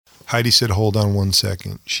Heidi said, hold on 1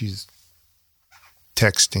 second. She's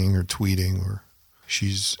texting or tweeting or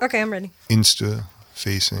she's Okay, I'm ready. Insta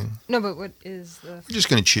facing. No, but what is the... We're just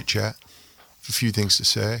going to chit chat. A few things to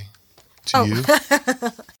say to you.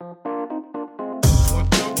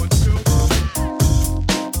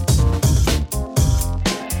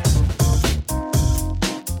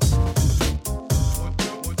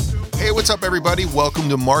 Hey, what's up, everybody? Welcome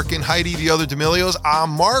to Mark and Heidi, the other D'Amelios.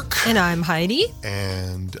 I'm Mark. And I'm Heidi.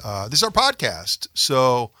 And this is our podcast.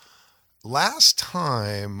 So last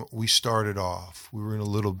time we started off, we were in a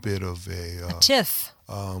little bit of a tiff.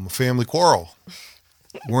 Family quarrel.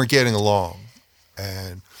 We weren't getting along.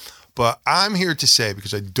 But I'm here to say,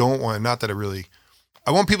 because I don't want, not that I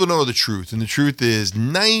want people to know the truth. And the truth is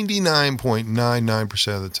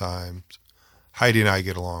 99.99% of the time, Heidi and I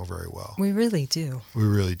get along very well. We really do. We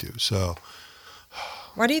really do. So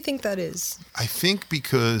why do you think that is? I think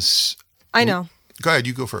because... I know. Go ahead,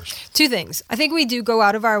 you go first. Two things. I think we do go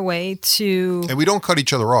out of our way to... And we don't cut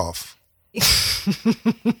each other off. I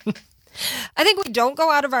think we don't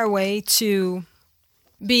go out of our way to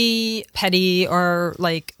be petty or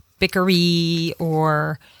like bickery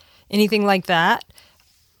or anything like that.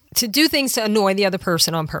 To do things to annoy the other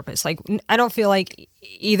person on purpose. Like, I don't feel like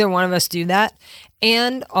either one of us do that.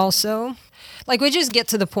 And also, like, we just get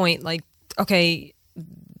to the point, like, okay,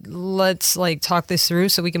 let's like talk this through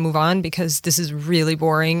so we can move on because this is really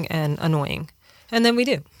boring and annoying. And then we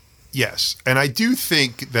do. Yes. And I do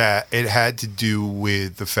think that it had to do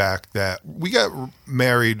with the fact that we got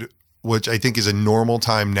married, which I think is a normal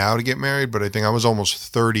time now to get married, but I think I was almost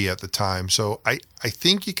 30 at the time. So I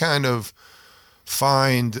think you kind of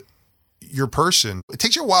find your person. It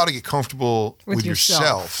takes you a while to get comfortable with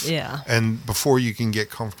yourself. Yeah. And before you can get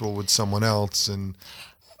comfortable with someone else.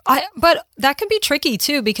 But that can be tricky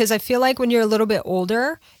too, because I feel like when you're a little bit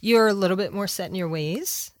older, you're a little bit more set in your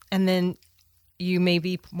ways. And then you may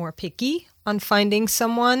be more picky on finding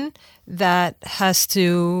someone that has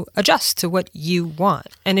to adjust to what you want.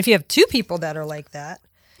 And if you have two people that are like that.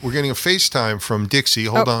 We're getting a FaceTime from Dixie.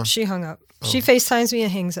 Hold on. She hung up. She FaceTimes me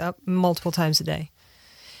and hangs up multiple times a day.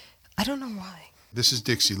 I don't know why. This is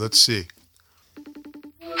Dixie. Let's see.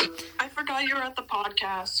 I forgot you were at the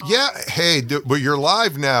podcast. So. Yeah. Hey, but you're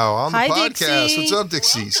live now on the podcast. Dixie. What's up,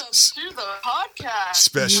 Dixie? Welcome to the podcast.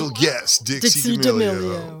 Special guest, Dixie D'Amelio.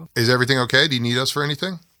 D'Amelio. Is everything okay? Do you need us for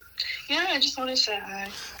anything? Yeah, I just want to say hi.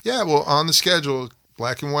 Yeah, well, on the schedule,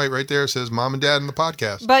 black and white right there, says Mom and Dad in the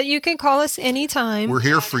podcast. But you can call us anytime. We're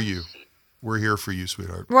here for you. We're here for you,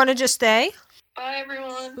 sweetheart. Want to just stay? Bye,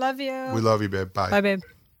 everyone. Love you. We love you, babe. Bye. Bye, babe.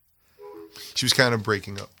 She was kind of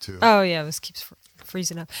breaking up, too. Oh, yeah. This keeps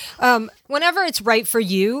freezing up. Whenever it's right for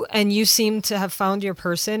you and you seem to have found your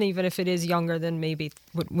person, even if it is younger than maybe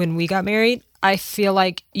when we got married, I feel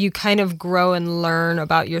like you kind of grow and learn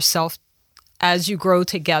about yourself as you grow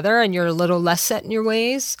together and you're a little less set in your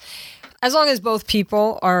ways. As long as both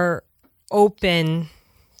people are open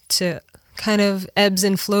to kind of ebbs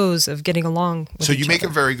and flows of getting along with So each you make other.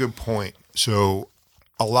 a very good point. So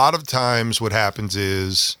a lot of times what happens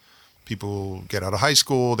is people get out of high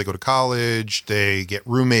school, they go to college, they get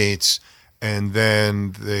roommates, and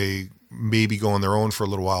then they maybe go on their own for a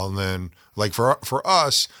little while. And then, like for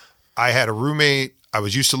us, I had a roommate. I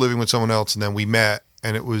was used to living with someone else, and then we met,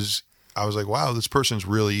 and I was like, wow, this person's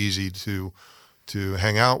really easy to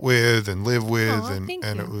hang out with and live with. Aw, thank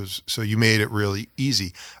and you. it was, so you made it really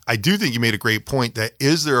easy. I do think you made a great point that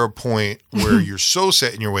is there a point where you're so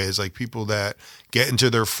set in your ways, like people that get into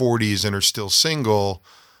their 40s and are still single,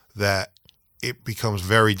 that it becomes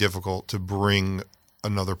very difficult to bring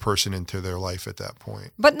another person into their life at that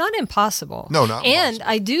point. But not impossible. No, not And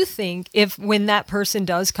impossible. I do think when that person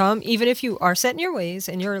does come, even if you are set in your ways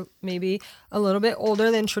and you're maybe a little bit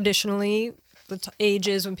older than traditionally the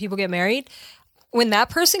ages when people get married, when that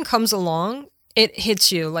person comes along, it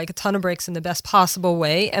hits you like a ton of bricks in the best possible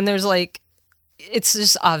way. And there's like, it's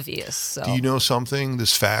just obvious. So. Do you know something,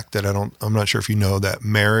 this fact that I'm not sure if you know, that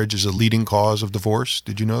marriage is a leading cause of divorce?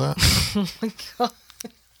 Did you know that? Oh my God.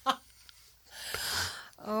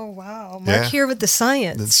 Oh, wow. Mark Yeah. here with the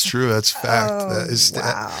science. That's true. That's fact. Oh, That is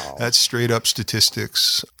wow. that's straight up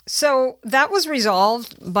statistics. So that was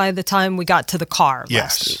resolved by the time we got to the car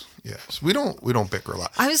last week. Yes. We don't bicker a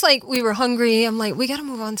lot. I was like, we were hungry. I'm like, we got to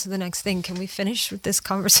move on to the next thing. Can we finish with this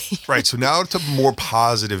conversation? Right. So now to more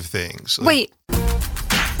positive things. Like, Wait.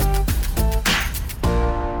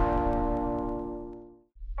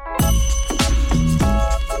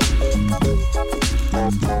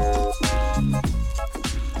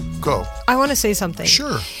 Go. I want to say something.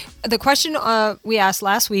 Sure. The question we asked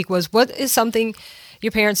last week was, what is something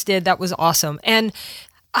your parents did that was awesome? And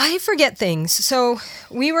I forget things. So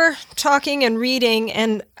we were talking and reading,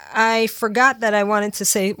 and I forgot that I wanted to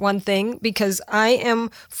say one thing because I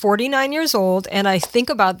am 49 years old and I think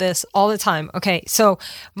about this all the time. Okay, so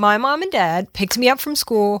my mom and dad picked me up from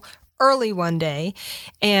school early one day,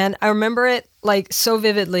 and I remember it like so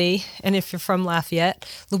vividly. And if you're from Lafayette,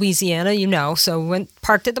 Louisiana, you know. So we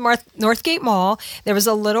parked at the Northgate Mall. There was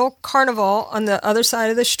a little carnival on the other side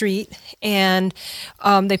of the street, and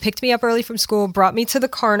they picked me up early from school, brought me to the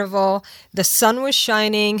carnival. The sun was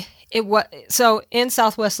shining. So in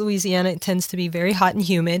Southwest Louisiana, it tends to be very hot and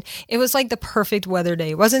humid. It was like the perfect weather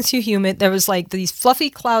day. It wasn't too humid. There was like these fluffy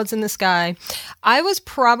clouds in the sky. I was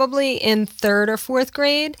probably in 3rd or 4th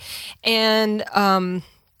grade, and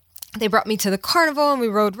they brought me to the carnival, and we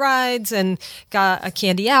rode rides and got a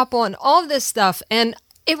candy apple and all of this stuff. And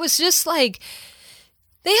it was just like,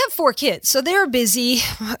 they have 4 kids, so they're busy,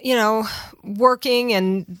 working,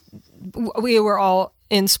 and we were all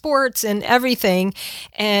in sports and everything.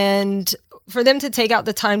 And for them to take out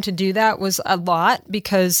the time to do that was a lot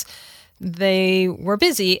because they were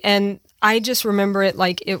busy. And I just remember it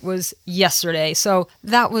like it was yesterday. So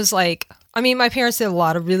that was like, my parents did a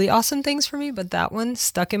lot of really awesome things for me, but that one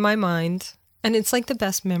stuck in my mind. And it's like the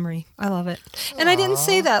best memory. I love it. And I didn't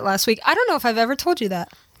say that last week. I don't know if I've ever told you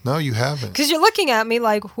that. No, you haven't. Because you're looking at me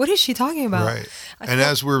like, what is she talking about? Right. And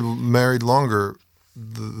as we're married longer,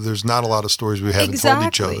 there's not a lot of stories we haven't told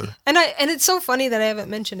each other. And it's so funny that I haven't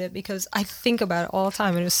mentioned it because I think about it all the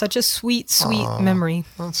time. And it was such a sweet memory.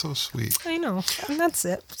 That's so sweet. I know. And that's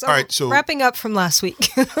it. So, all right, so wrapping up from last week.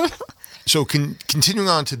 So continuing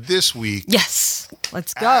on to this week. Yes.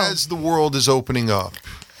 Let's go. As the world is opening up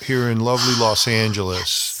here in lovely Los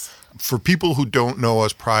Angeles, for people who don't know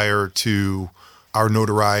us prior to our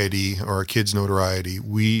notoriety or our kids' notoriety,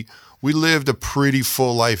 we lived a pretty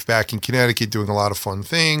full life back in Connecticut, doing a lot of fun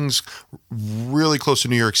things, really close to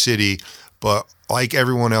New York City. But like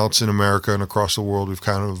everyone else in America and across the world,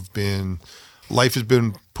 life has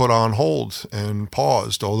been put on hold and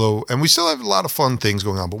paused, and we still have a lot of fun things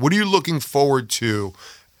going on. But what are you looking forward to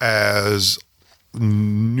as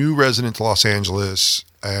new resident to Los Angeles,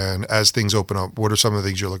 and as things open up? What are some of the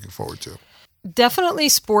things you're looking forward to? Definitely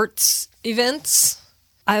sports events.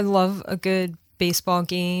 I love a good baseball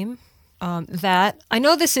game. That I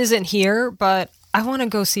know this isn't here, but I want to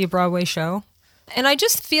go see a Broadway show. And I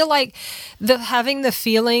just feel like having the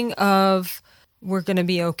feeling of we're going to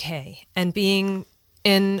be okay, and being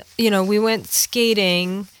in, we went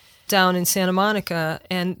skating down in Santa Monica,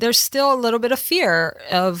 and there's still a little bit of fear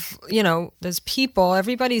of, there's people,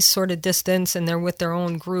 everybody's sort of distant and they're with their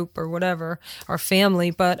own group or whatever, or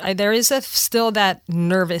family, but there is still that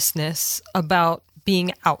nervousness about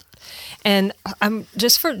being out. And I'm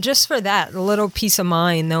just for that, a little peace of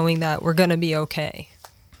mind knowing that we're going to be okay.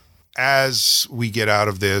 As we get out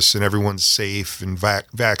of this and everyone's safe and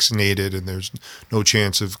vaccinated and there's no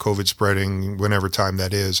chance of COVID spreading whenever time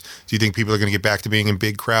that is, do you think people are going to get back to being in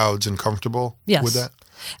big crowds and comfortable with that?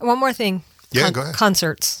 And one more thing. Yeah, go ahead.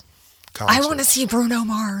 Concerts. I want to see Bruno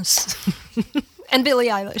Mars and Billie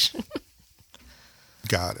Eilish.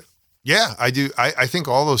 Got it. Yeah, I do. I think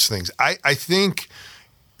all those things. I think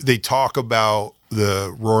they talk about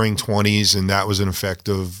the Roaring 20s, and that was an effect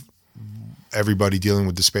of everybody dealing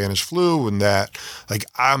with the Spanish flu, and that, like,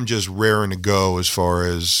 I'm just raring to go as far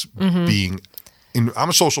as being. I'm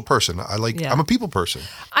a social person. I'm a people person.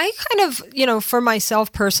 I kind of, for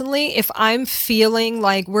myself personally, if I'm feeling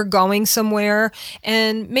like we're going somewhere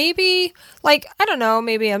and maybe, like, I don't know,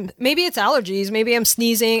 maybe it's allergies, maybe I'm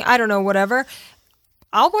sneezing, I don't know, whatever,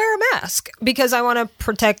 I'll wear a mask because I want to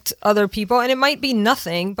protect other people. And it might be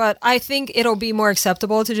nothing, but I think it'll be more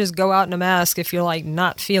acceptable to just go out in a mask if you're, like,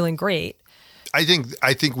 not feeling great. I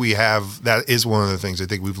think we have, that is one of the things I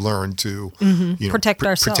think we've learned to protect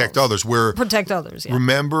ourselves, protect others. Protect others. Yeah.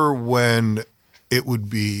 Remember when it would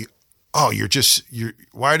be,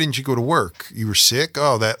 why didn't you go to work? You were sick.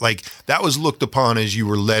 Oh, that was looked upon as you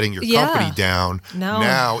were letting your company down. No.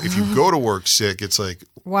 Now, if you go to work sick, it's like,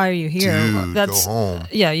 why are you here? Dude, go home.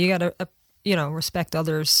 Yeah, you got to, respect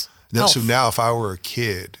others. So now, if I were a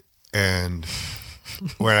kid and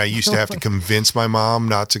when I used to have to convince my mom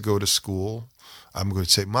not to go to school, I'm going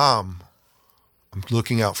to say, Mom, I'm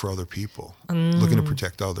looking out for other people, looking to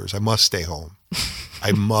protect others. I must stay home.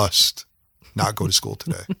 I must not go to school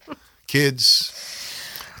today. Kids,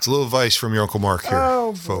 it's a little advice from your Uncle Mark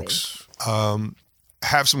here, folks.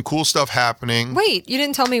 Have some cool stuff happening. Wait, you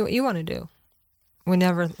didn't tell me what you want to do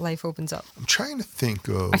whenever life opens up. I'm trying to think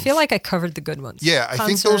of. I feel like I covered the good ones. Yeah, I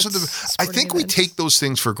think those are the. I think we take those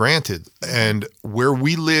things for granted. And where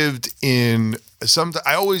we lived in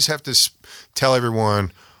I always have to tell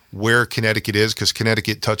everyone, where Connecticut is, because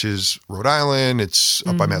Connecticut touches Rhode Island. It's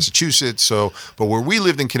up by Massachusetts. So, but where we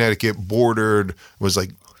lived in Connecticut was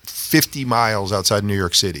like 50 miles outside New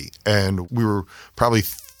York City. And we were probably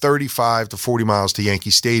 35 to 40 miles to Yankee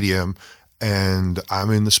Stadium. And I'm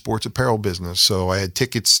in the sports apparel business. So I had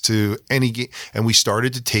tickets to any game, and we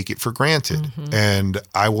started to take it for granted. And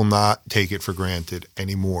I will not take it for granted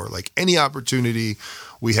anymore. Like any opportunity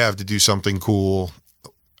we have to do something cool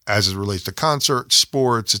as it relates to concerts,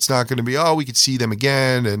 sports, it's not going to be, we could see them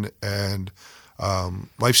again. And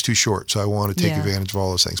life's too short. So I want to take advantage of all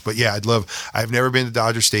those things. But yeah, I've never been to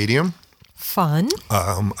Dodger Stadium. Fun.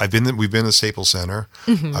 We've been to the Staples Center.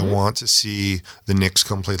 I want to see the Knicks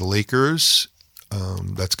come play the Lakers.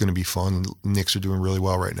 That's going to be fun. The Knicks are doing really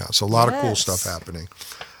well right now. So a lot of cool stuff happening.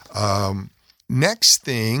 Next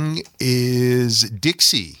thing is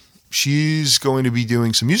Dixie. She's going to be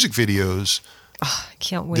doing some music videos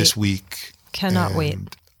can't wait. this week. Cannot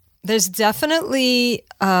wait. There's definitely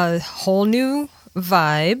a whole new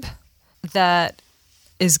vibe that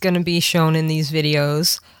is going to be shown in these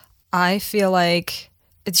videos. I feel like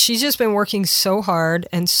she's just been working so hard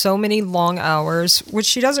and so many long hours, which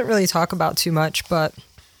she doesn't really talk about too much. But,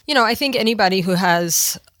 I think anybody who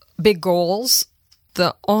has big goals,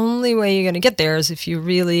 the only way you're going to get there is if you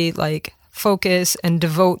really focus and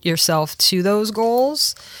devote yourself to those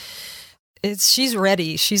goals. She's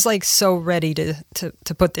ready. She's so ready to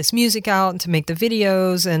put this music out and to make the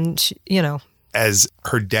videos. And, As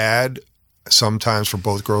her dad, sometimes for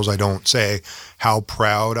both girls, I don't say how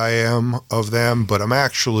proud I am of them, but I'm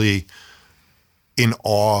actually in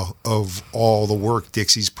awe of all the work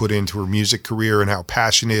Dixie's put into her music career and how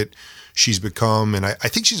passionate she's become. And I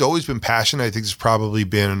think she's always been passionate. I think it's probably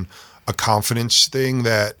been a confidence thing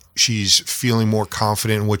that she's feeling more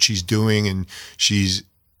confident in what she's doing. And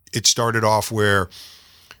it started off where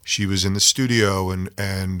she was in the studio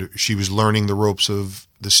and she was learning the ropes of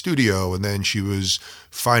the studio, and then she was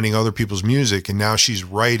finding other people's music, and now she's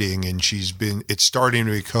writing, and it's starting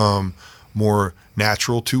to become more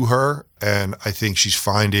natural to her. And I think she's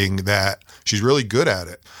finding that she's really good at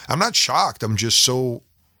it. I'm not shocked. I'm just so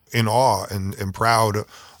in awe and proud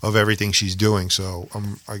of everything she's doing. So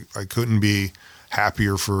I couldn't be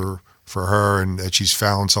happier for her, and that she's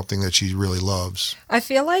found something that she really loves. I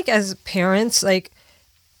feel like as parents,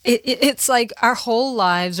 it's like our whole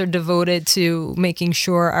lives are devoted to making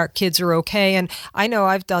sure our kids are okay. And I know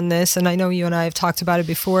I've done this, and I know you and I have talked about it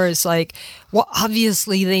before. It's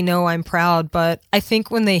obviously they know I'm proud, but I think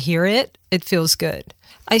when they hear it, it feels good.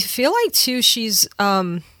 I feel like too, she's,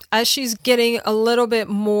 as she's getting a little bit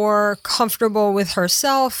more comfortable with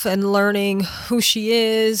herself and learning who she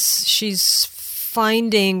is, she's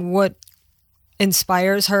finding what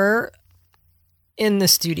inspires her in the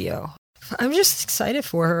studio. I'm just excited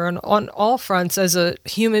for her on all fronts as a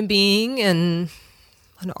human being and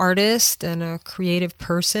an artist and a creative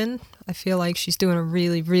person. I feel like she's doing a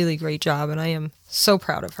really, really great job, and I am so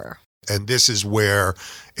proud of her. And this is where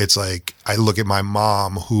it's like I look at my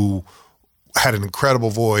mom, who had an incredible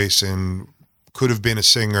voice and could have been a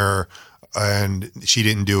singer, and she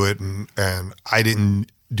didn't do it, and I didn't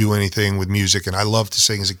do anything with music, and I loved to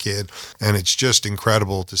sing as a kid. And it's just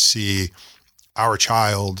incredible to see our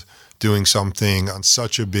child doing something on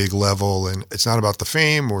such a big level. And it's not about the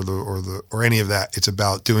fame or any of that. It's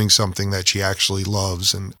about doing something that she actually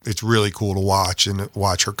loves. And it's really cool to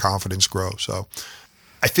watch her confidence grow. So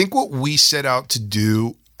I think what we set out to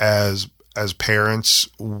do as parents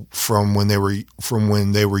from when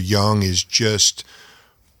they were young is just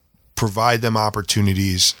provide them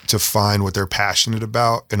opportunities to find what they're passionate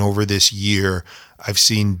about. And over this year, I've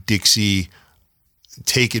seen Dixie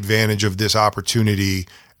take advantage of this opportunity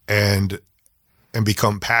and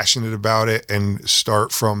become passionate about it, and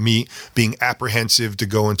start from me being apprehensive to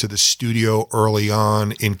go into the studio early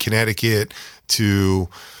on in Connecticut to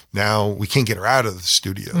now we can't get her out of the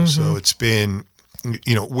studio. Mm-hmm. So it's been,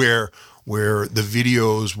 where the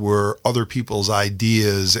videos were other people's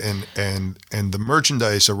ideas and the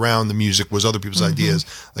merchandise around the music was other people's mm-hmm. ideas.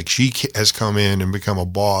 Like she has come in and become a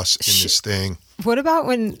boss in this thing. What about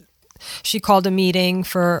when she called a meeting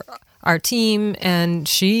for our team and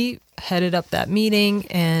she headed up that meeting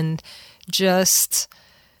and just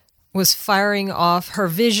was firing off her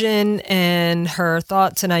vision and her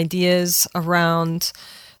thoughts and ideas around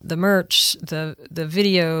the merch, the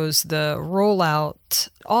videos, the rollout,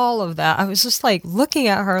 all of that. I was just looking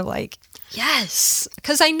at her yes.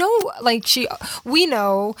 Because I know we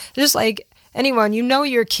know, just like anyone,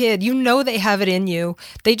 your kid, they have it in you.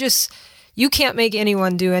 You can't make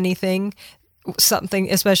anyone do anything,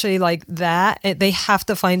 something especially like that. They have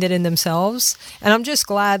to find it in themselves. And I'm just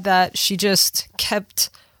glad that she just kept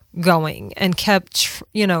going and kept,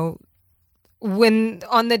 when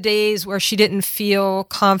on the days where she didn't feel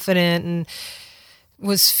confident and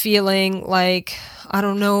was feeling like, I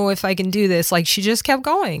don't know if I can do this, like she just kept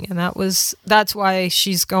going. And that's why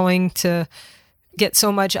she's going to get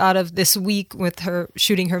so much out of this week with her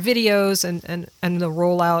shooting her videos, and the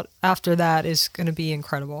rollout after that is going to be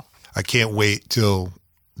incredible. I can't wait till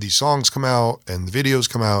these songs come out and the videos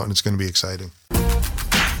come out, and it's going to be exciting.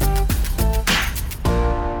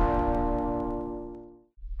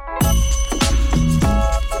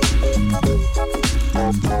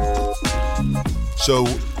 So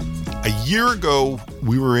a year ago,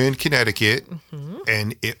 we were in Connecticut,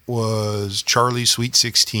 and it was Charlie's Sweet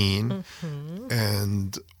 16.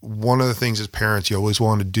 And one of the things as parents you always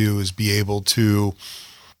want to do is be able to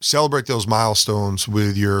celebrate those milestones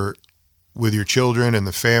with your children and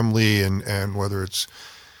the family, and whether it's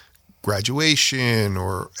graduation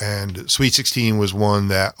and Sweet 16 was one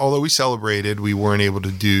that, although we celebrated, we weren't able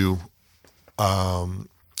to do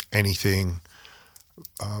anything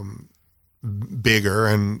bigger,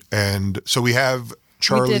 and so we have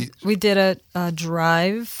Charlie. We did a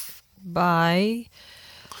drive by.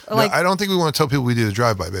 Like, no, I don't think we want to tell people we did a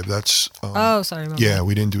drive by, babe. That's sorry. Yeah,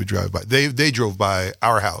 we didn't do a drive by. They drove by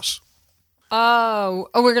our house. Oh,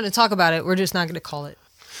 we're going to talk about it. We're just not going to call it.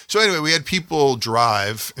 So anyway, we had people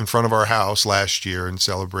drive in front of our house last year and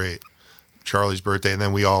celebrate Charlie's birthday, and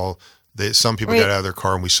then some people got out of their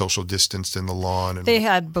car and we social distanced in the lawn. And they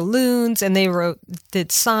had balloons and they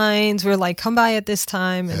did signs. We're like, come by at this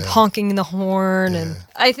time, and honking the horn. And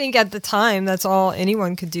I think at the time, that's all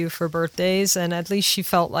anyone could do for birthdays. And at least she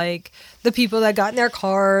felt like the people that got in their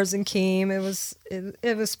cars and came,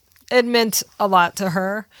 it meant a lot to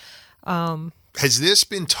her. Has this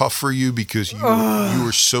been tough for you because you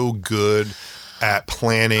were so good at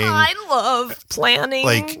planning? I love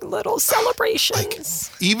planning little celebrations.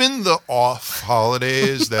 Even the off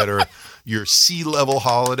holidays that are your sea-level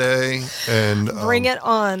holiday. And bring it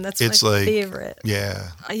on. That's my favorite. Yeah.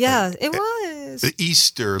 Yeah, it was. The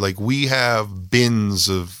Easter, we have bins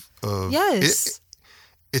of yes.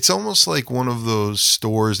 It's almost like one of those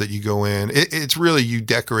stores that you go in. It's really, you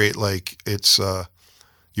decorate like it's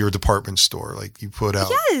your department store. Like you put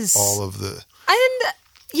out all of the... And...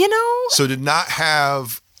 So to not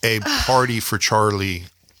have a party for Charlie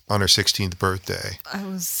on her 16th birthday.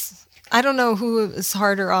 I don't know who it was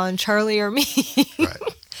harder on, Charlie or me. Right.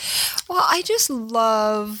 Well, I just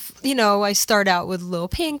love, I start out with a little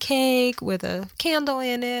pancake with a candle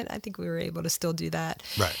in it. I think we were able to still do that.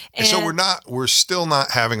 Right. And so we're still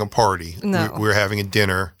not having a party. No. We're having a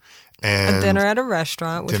dinner. And a dinner at a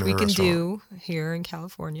restaurant, which we can do here in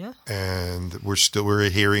California. And we're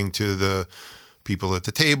adhering to the people at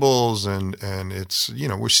the tables, and it's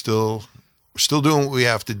we're still doing what we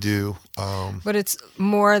have to do, but it's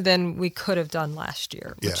more than we could have done last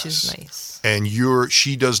year, which is nice. And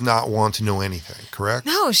she does not want to know anything, correct?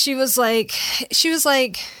 No, she was like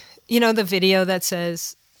the video that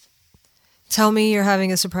says, tell me you're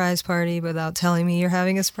having a surprise party without telling me you're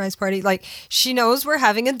having a surprise party. Like, she knows we're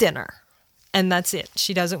having a dinner. And that's it.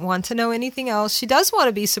 She doesn't want to know anything else. She does want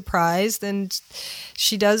to be surprised, and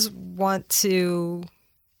she does want to...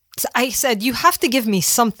 I said, you have to give me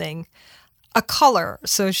something, a color.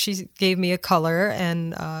 So she gave me a color,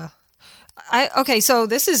 and so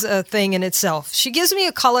this is a thing in itself. She gives me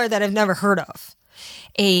a color that I've never heard of.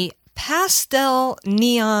 A pastel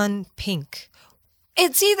neon pink.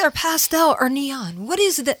 It's either pastel or neon. What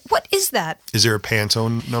is that? What is that? Is there a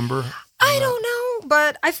Pantone number? I don't know,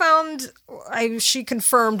 but I found she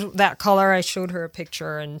confirmed that color. I showed her a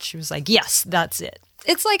picture, and she was like, yes, that's it.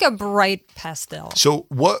 It's like a bright pastel. So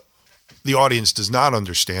what the audience does not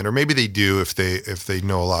understand, or maybe they do if they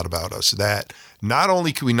know a lot about us, that not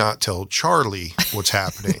only can we not tell Charlie what's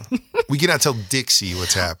happening, we cannot tell Dixie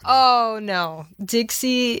what's happening. Oh, no.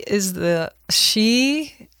 Dixie is a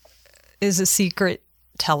secret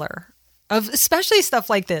teller of especially stuff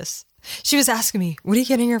like this. She was asking me, what are you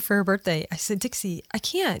getting her for her birthday? I said, Dixie, I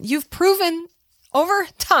can't. You've proven over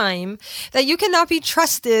time that you cannot be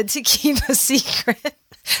trusted to keep a secret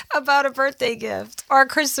about a birthday gift or a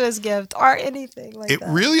Christmas gift or anything like that. It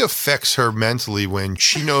really affects her mentally when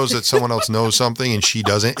she knows that someone else knows something and she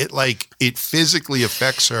doesn't. It physically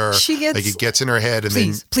affects her. It gets in her head,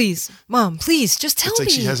 and please, Mom, please, just tell me. It's like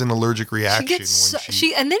she has an allergic reaction.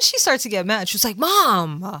 And then she starts to get mad. She's like,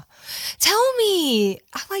 Mom, tell me.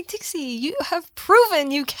 I'm like, Dixie, you have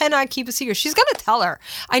proven you cannot keep a secret. She's gonna tell her.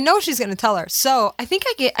 I know she's gonna tell her. So I think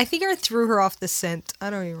I threw her off the scent.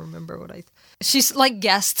 I don't even remember what she's like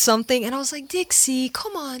guessed something, and I was like, Dixie,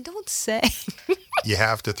 come on, don't say. You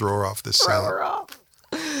have to throw her off the scent. Throw her off.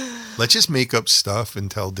 let's just make up stuff and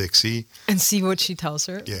tell Dixie. And see what she tells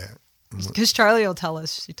her. Yeah. Because Charlie will tell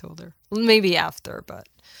us she told her. Maybe after, but.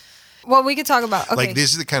 Well, we could talk about. Okay. Like,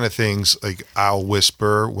 this is the kind of things, like, I'll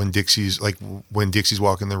whisper when Dixie's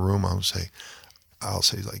walking in the room, I'll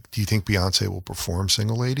say, like, do you think Beyonce will perform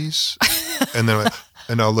Single Ladies? And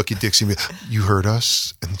then I'll look at Dixie and be, you heard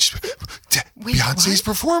us? And she's like, Beyonce's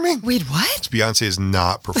performing? Wait, what? Beyonce is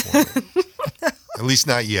not performing. At least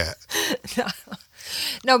not yet.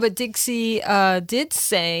 No, but Dixie did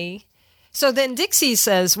say, so then Dixie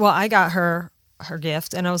says, well, I got her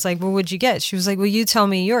gift. And I was like, well, what'd you get? She was like, well, you tell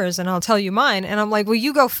me yours and I'll tell you mine. And I'm like, well,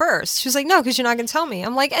 you go first. She was like, no, because you're not going to tell me.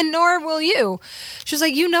 I'm like, and nor will you. She was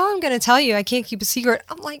like, you know I'm going to tell you. I can't keep a secret.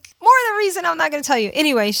 I'm like, more the reason I'm not going to tell you.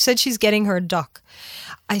 Anyway, she said she's getting her a duck.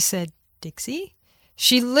 I said, Dixie?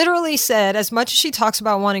 She literally said, as much as she talks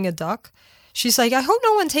about wanting a duck, she's like, I hope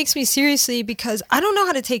no one takes me seriously because I don't know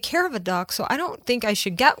how to take care of a duck, so I don't think I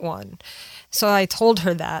should get one. So I told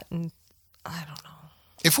her that, and I don't know.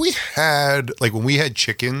 If we had, like, when we had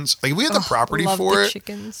chickens, like, we had the property love for the it.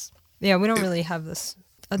 Chickens. Yeah, we don't really have this.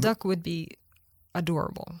 A duck would be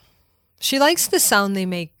adorable. She likes the sound they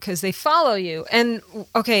make because they follow you. And,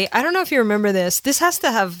 okay, I don't know if you remember this. This has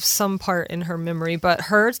to have some part in her memory, but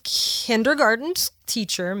her kindergarten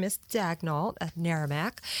teacher, Miss Dagnall at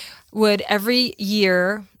Merrimack, would every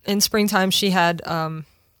year in springtime, she had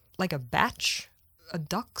like a batch of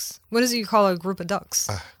ducks. What does you call a group of ducks?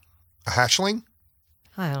 A hatchling?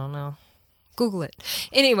 I don't know. Google it.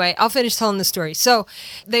 Anyway, I'll finish telling the story. So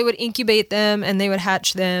they would incubate them and they would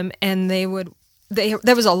hatch them and there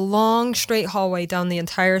was a long straight hallway down the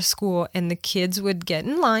entire school and the kids would get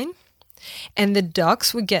in line and the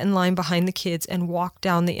ducks would get in line behind the kids and walk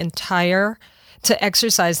down the entire to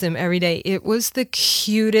exercise them every day. It was the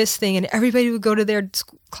cutest thing and everybody would go to their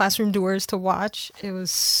classroom doors to watch. It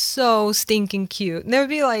was so stinking cute. And there would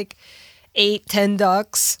be like 8-10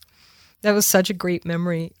 ducks. That was such a great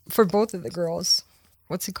memory for both of the girls.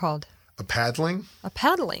 What's it called? A paddling? A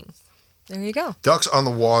paddling. There you go. Ducks on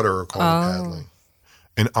the water are called a paddling.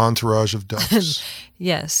 An entourage of ducks.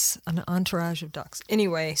 Yes, an entourage of ducks.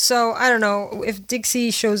 Anyway, so I don't know. If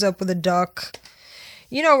Dixie shows up with a duck,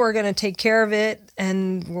 you know we're going to take care of it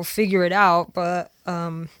and we'll figure it out. But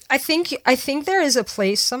I think there is a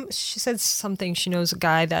place. She said something. She knows a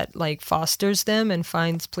guy that like fosters them and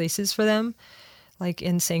finds places for them. Like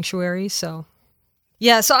in sanctuary, so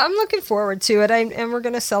yeah, so I'm looking forward to it, and we're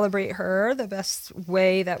going to celebrate her the best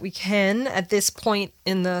way that we can at this point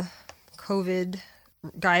in the COVID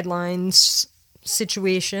guidelines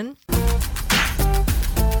situation.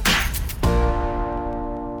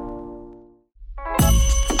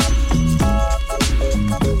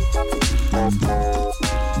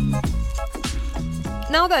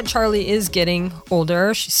 Now that Charlie is getting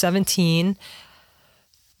older, she's 17.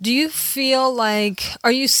 Do you feel like,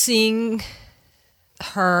 are you seeing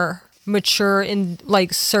her mature in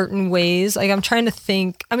like certain ways? Like I'm trying to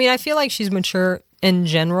think, I mean, I feel like she's mature in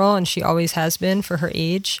general and she always has been for her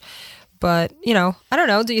age. But, you know, I don't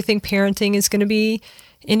know. Do you think parenting is going to be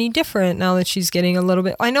any different now that she's getting a little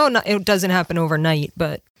bit, I know it doesn't happen overnight,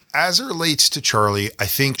 but. As it relates to Charlie, I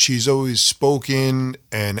think she's always spoken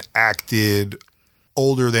and acted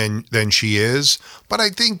older than she is. But I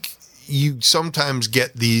think you sometimes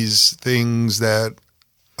get these things that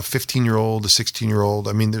a 15-year-old, a 16-year-old,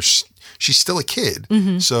 I mean, she's still a kid.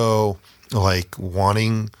 Mm-hmm. So like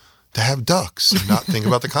wanting to have ducks and not think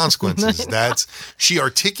about the consequences. She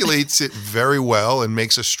articulates it very well and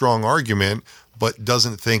makes a strong argument, but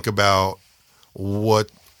doesn't think about what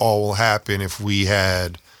all will happen if we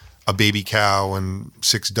had a baby cow and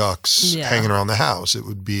 6 ducks hanging around the house. It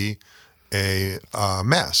would be a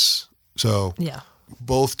mess. So yeah.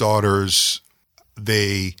 Both daughters,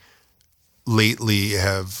 they lately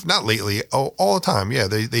have, not lately, all the time. Yeah,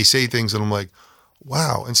 they say things and I'm like,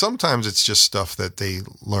 wow. And sometimes it's just stuff that they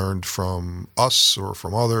learned from us or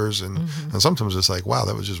from others. And sometimes it's like, wow,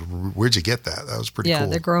 that was just, where'd you get that? That was pretty cool. Yeah,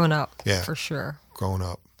 they're growing up. Yeah, for sure. Growing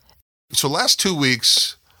up. So last 2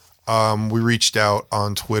 weeks, we reached out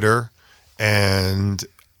on Twitter and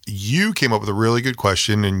you came up with a really good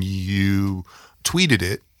question and you tweeted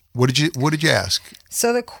it. What did you ask?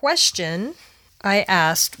 So the question I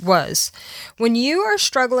asked was, when you are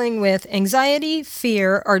struggling with anxiety,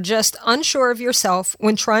 fear, or just unsure of yourself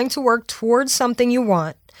when trying to work towards something you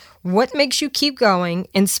want, what makes you keep going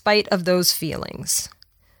in spite of those feelings?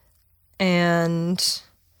 And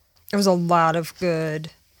there was a lot of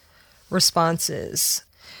good responses.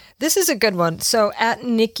 This is a good one. So at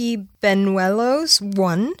Nikki Benuelos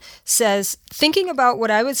 1 says, thinking about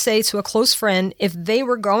what I would say to a close friend if they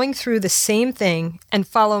were going through the same thing and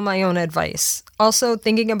follow my own advice. Also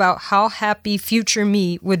thinking about how happy future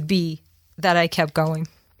me would be that I kept going.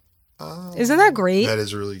 Isn't that great? That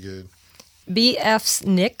is really good. BF's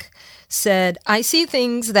Nick said, I see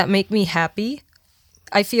things that make me happy.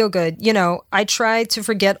 I feel good. You know, I try to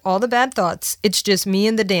forget all the bad thoughts. It's just me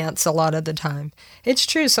and the dance a lot of the time. It's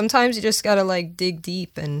true. Sometimes you just got to like dig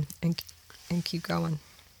deep and keep going.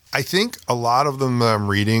 I think a lot of them that I'm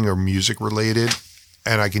reading are music related,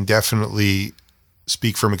 and I can definitely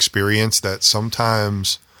speak from experience that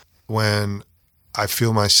sometimes when I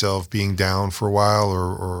feel myself being down for a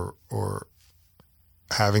while or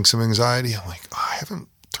having some anxiety, I'm like, oh, I haven't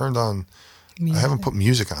turned on music. I haven't put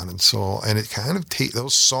music on, and it kind of take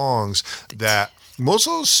those songs that most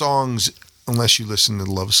of those songs, unless you listen to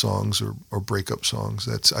love songs or breakup songs,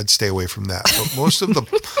 I'd stay away from that. But most of the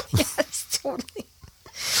yes, totally.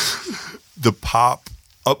 The pop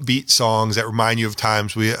upbeat songs that remind you of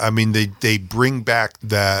times they bring back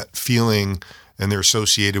that feeling, and they're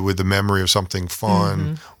associated with the memory of something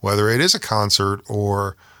fun, whether it is a concert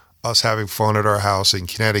or us having fun at our house in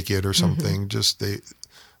Connecticut or something. Just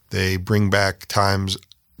they bring back times,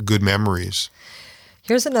 good memories.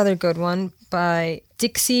 Here's another good one by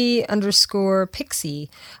Dixie_Pixie.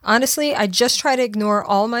 Honestly, I just try to ignore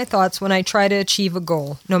all my thoughts when I try to achieve a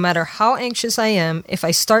goal. No matter how anxious I am, if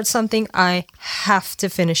I start something, I have to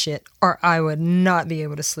finish it or I would not be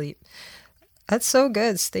able to sleep. That's so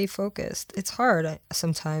good. Stay focused. It's hard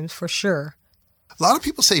sometimes, for sure. A lot of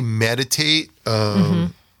people say meditate.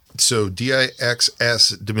 So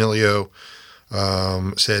DIXS D'Amelio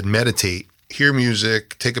said meditate, hear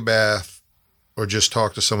music, take a bath, or just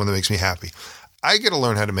talk to someone that makes me happy. I got to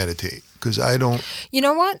learn how to meditate because I don't. You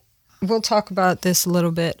know what? We'll talk about this a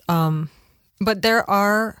little bit. But there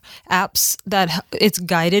are apps that it's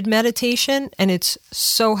guided meditation, and it's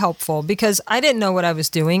so helpful because I didn't know what I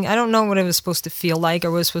was doing. I don't know what it was supposed to feel like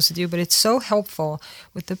or what I was supposed to do, but it's so helpful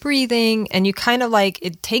with the breathing, and you kind of like,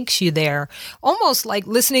 it takes you there. Almost like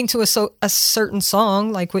listening to a certain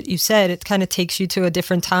song, like what you said, it kind of takes you to a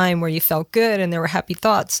different time where you felt good and there were happy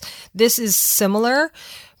thoughts. This is similar,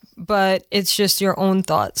 but it's just your own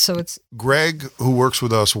thoughts. So it's Greg, who works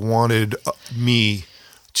with us, wanted me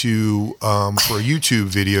to for a YouTube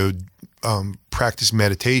video practice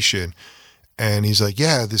meditation, and he's like,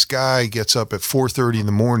 yeah, this guy gets up at 4:30 in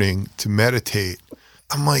the morning to meditate.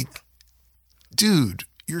 I'm like, dude,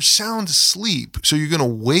 you're sound asleep, so you're gonna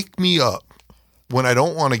wake me up when I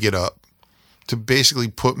don't want to get up to basically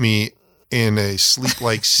put me in a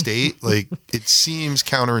sleep-like state. Like, it seems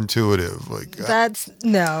counterintuitive. Like, that's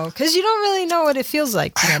no, because you don't really know what it feels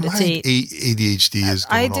like to meditate. My ADHD is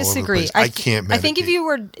going I all over the disagree. place. I can't meditate. I think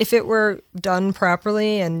if it were done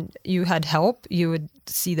properly and you had help, you would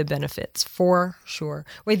see the benefits for sure.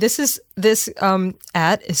 Wait, this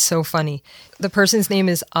ad is so funny. The person's name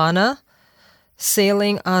is Anna,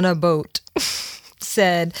 sailing on a boat.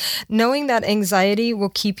 Said, knowing that anxiety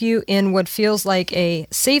will keep you in what feels like a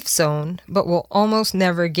safe zone, but will almost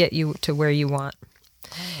never get you to where you want.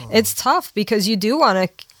 Oh. It's tough because you do want to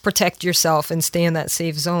protect yourself and stay in that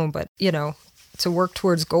safe zone, but to work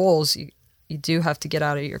towards goals, you do have to get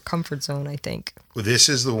out of your comfort zone, I think. Well, this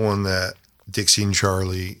is the one that Dixie and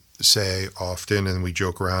Charlie say often, and we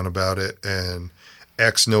joke around about it. And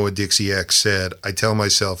ex Noah Dixie X said, I tell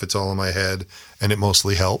myself it's all in my head, and it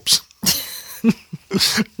mostly helps.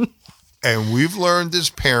 And we've learned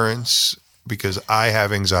as parents, because I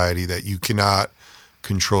have anxiety, that you cannot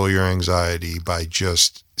control your anxiety by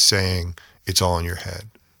just saying it's all in your head.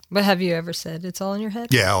 But have you ever said it's all in your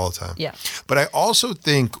head? Yeah, all the time. Yeah. But I also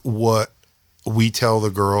think what we tell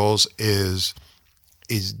the girls is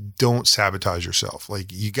don't sabotage yourself. Like,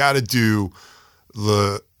 you got to do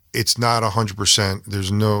it's not 100%.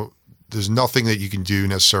 There's nothing that you can do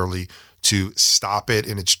necessarily to stop it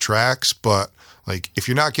in its tracks. But like, if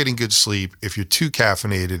you're not getting good sleep, if you're too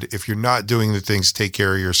caffeinated, if you're not doing the things to take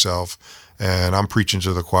care of yourself, and I'm preaching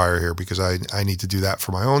to the choir here because I need to do that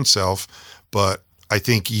for my own self. But I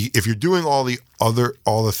think if you're doing all the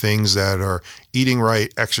things that are eating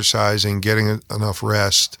right, exercising, getting enough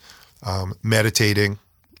rest, meditating.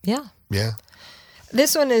 Yeah. Yeah.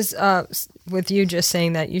 This one is with you just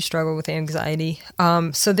saying that you struggle with anxiety.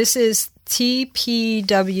 So this is TPWK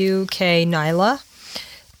Nyla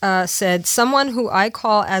said, someone who I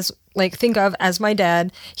call think of as my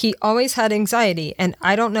dad, he always had anxiety, and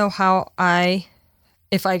I don't know if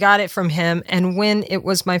I got it from him. And when it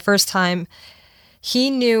was my first time, he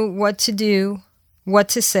knew what to do, what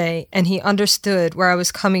to say, and he understood where I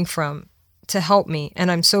was coming from to help me. And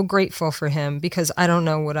I'm so grateful for him because I don't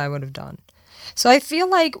know what I would have done. So I feel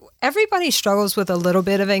like everybody struggles with a little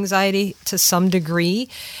bit of anxiety to some degree.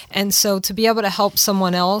 And so to be able to help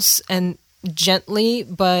someone else and gently,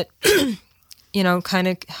 but, kind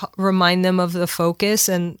of remind them of the focus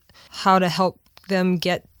and how to help them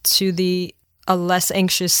get to a less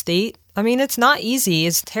anxious state. I mean, it's not easy.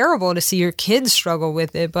 It's terrible to see your kids struggle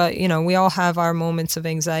with it, but, we all have our moments of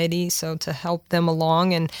anxiety. So to help them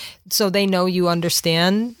along and so they know you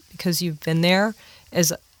understand because you've been there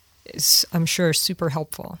is I'm sure, super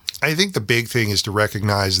helpful. I think the big thing is to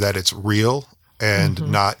recognize that it's real and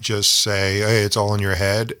not just say, hey, it's all in your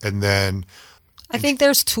head. And then I think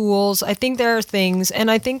there's tools. I think there are things. And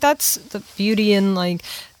I think that's the beauty in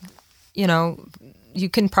you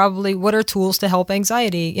can probably, what are tools to help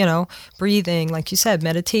anxiety? Breathing, like you said,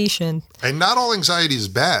 meditation. And not all anxiety is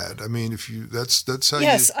bad. I mean, that's how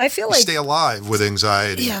I feel like stay alive with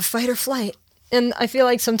anxiety. Yeah, fight or flight. And I feel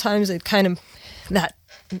like sometimes it kind of, that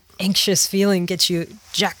anxious feeling gets you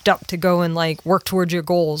jacked up to go and work towards your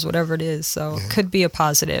goals, whatever it is. So it could be a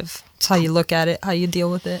positive. It's how you look at it, how you deal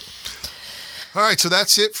with it. All right, so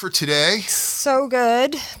that's it for today. So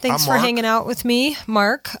good. Thanks for hanging out with me,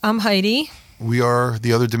 Mark. I'm Heidi. We are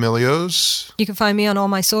the Other D'Amelios. You can find me on all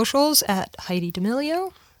my socials at Heidi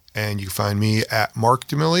D'Amelio. And you can find me at Mark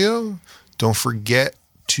D'Amelio. Don't forget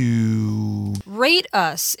to rate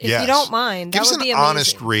us if you don't mind. Give that us would be an amazing.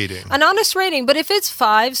 honest rating. An honest rating, but if it's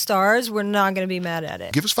 5 stars, we're not going to be mad at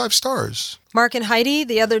it. Give us 5 stars. Mark and Heidi,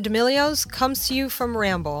 the Other D'Amelios, comes to you from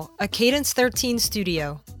Ramble, a Cadence 13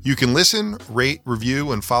 studio. You can listen, rate,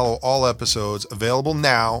 review, and follow all episodes available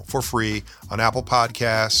now for free on Apple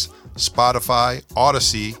Podcasts, Spotify,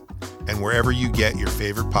 Odyssey, and wherever you get your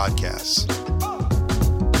favorite podcasts.